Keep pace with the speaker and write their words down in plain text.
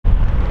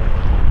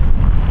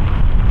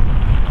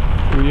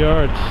We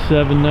are at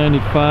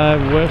 795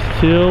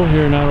 Westhill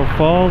here in Idaho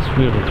Falls.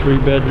 We have a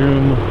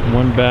 3-bedroom,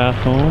 1-bath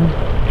home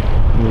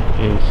with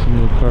a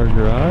single-car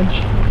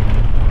garage.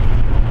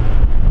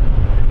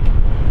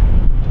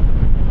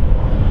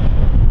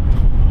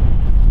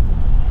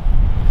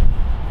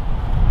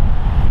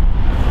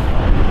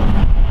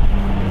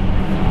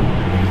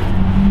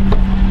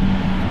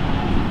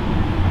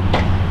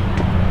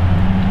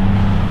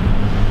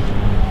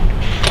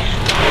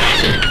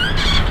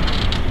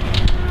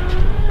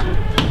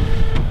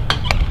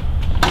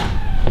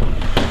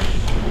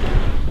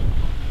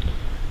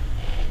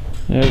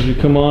 As you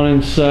come on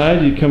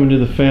inside, you come into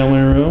the family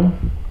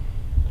room.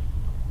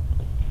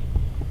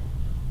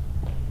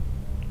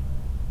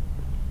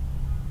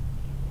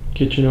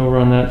 Kitchen over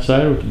on that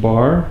side with the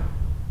bar.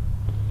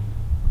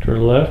 To our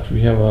left,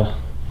 we have a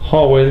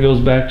hallway that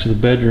goes back to the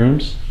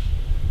bedrooms.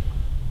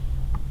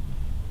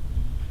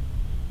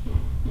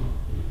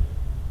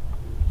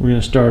 We're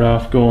going to start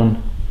off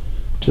going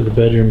to the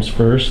bedrooms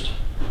first.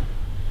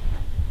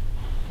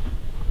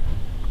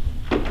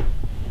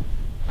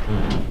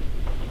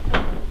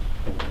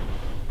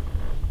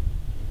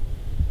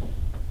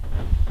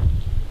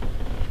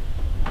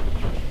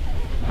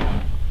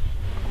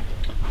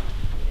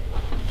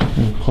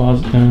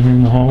 Closet down here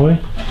in the hallway.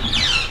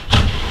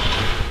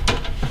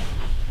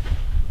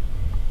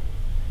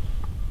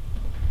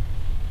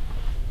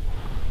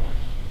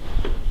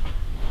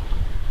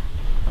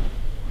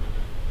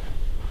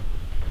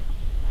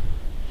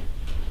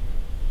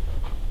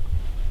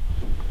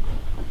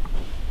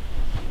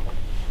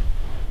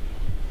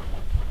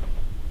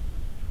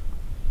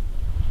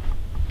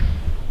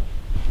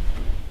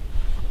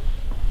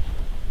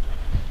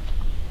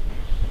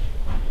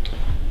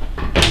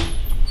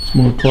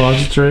 Some more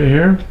closets right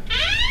here.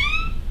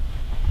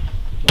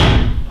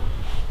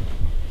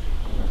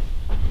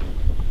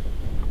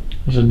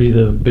 This would be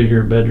the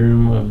bigger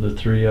bedroom of the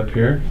 3 up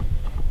here.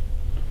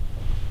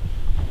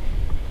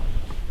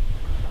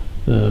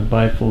 The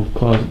bifold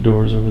closet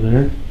doors over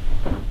there.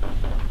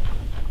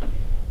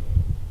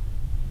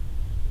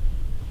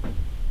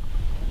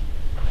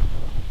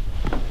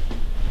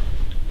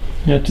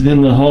 At the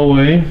end of the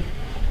hallway,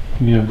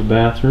 we have the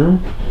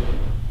bathroom.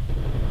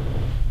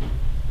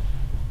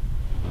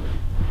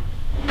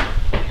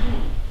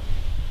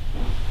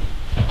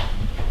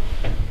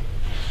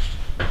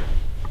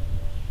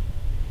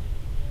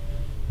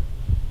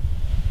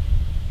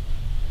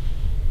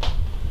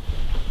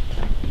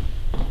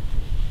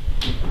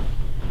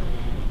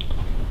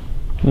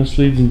 This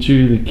leads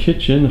into the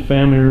kitchen, the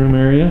family room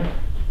area.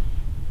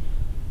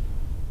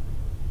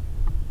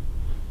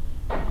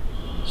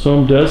 This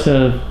home does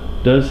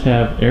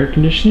have air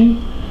conditioning,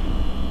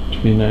 which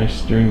would be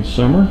nice during the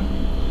summer.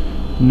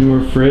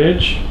 Newer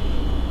fridge.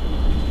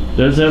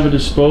 Does have a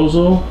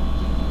disposal,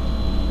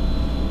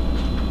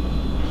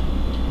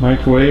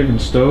 microwave and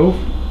stove.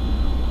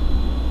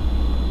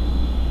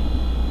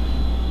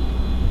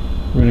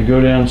 We're going to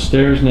go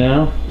downstairs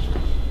now.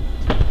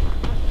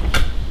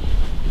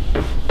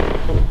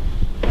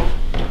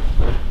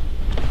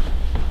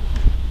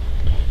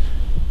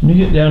 When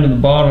you get down to the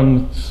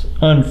bottom, it's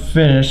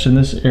unfinished in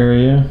this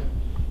area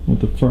with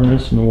the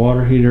furnace and the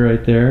water heater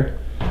right there.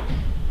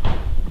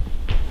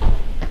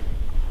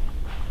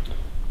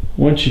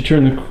 Once you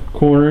turn the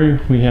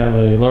corner, we have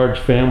a large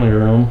family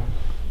room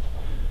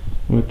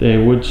with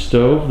a wood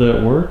stove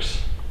that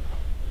works.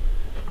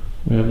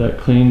 We have that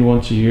cleaned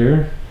once a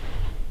year.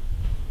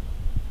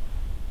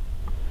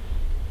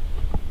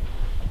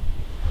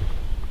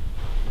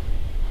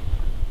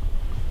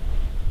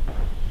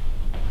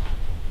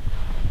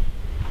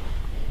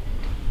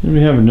 Then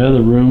we have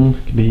another room.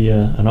 It could be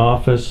an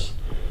office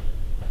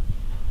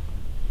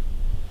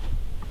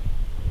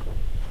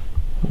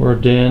or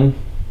a den.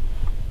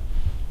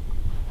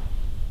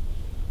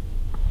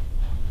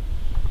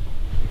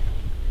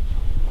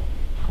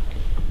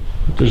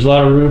 But there's a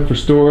lot of room for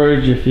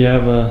storage if you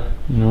have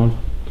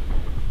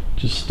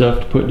just stuff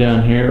to put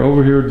down here.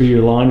 Over here would be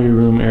your laundry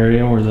room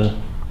area where the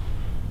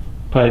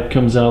pipe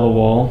comes out of the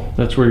wall.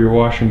 That's where your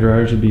washer and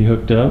dryers would be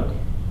hooked up.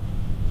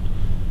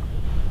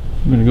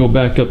 I'm going to go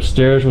back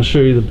upstairs. We'll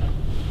show you the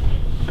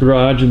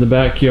garage in the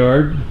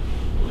backyard.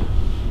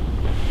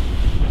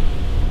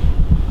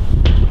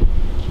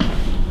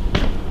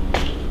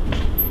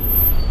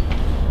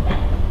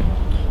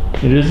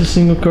 It is a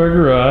single car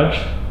garage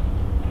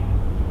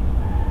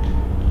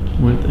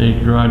with a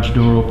garage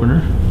door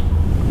opener.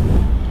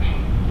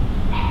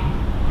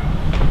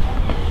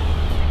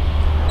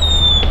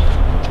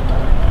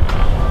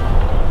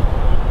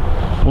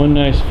 One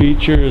nice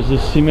feature is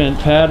this cement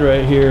pad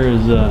right here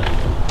is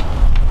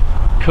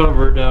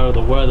covered out of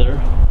the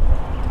weather.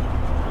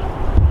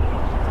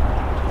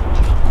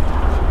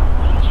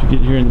 As we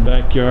get here in the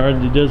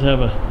backyard, it does have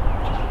a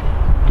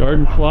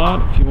garden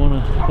plot. If you want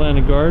to plant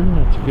a garden,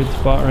 that's a good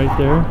spot right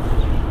there.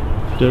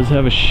 It does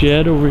have a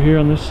shed over here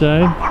on this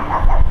side.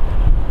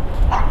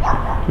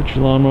 Put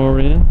your lawnmower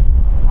in.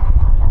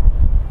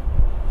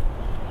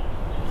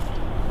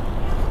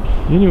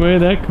 Anyway,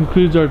 that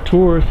concludes our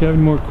tour. If you have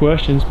any more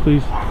questions,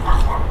 please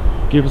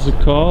give us a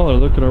call or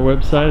look at our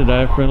website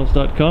at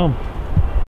ifrentals.com.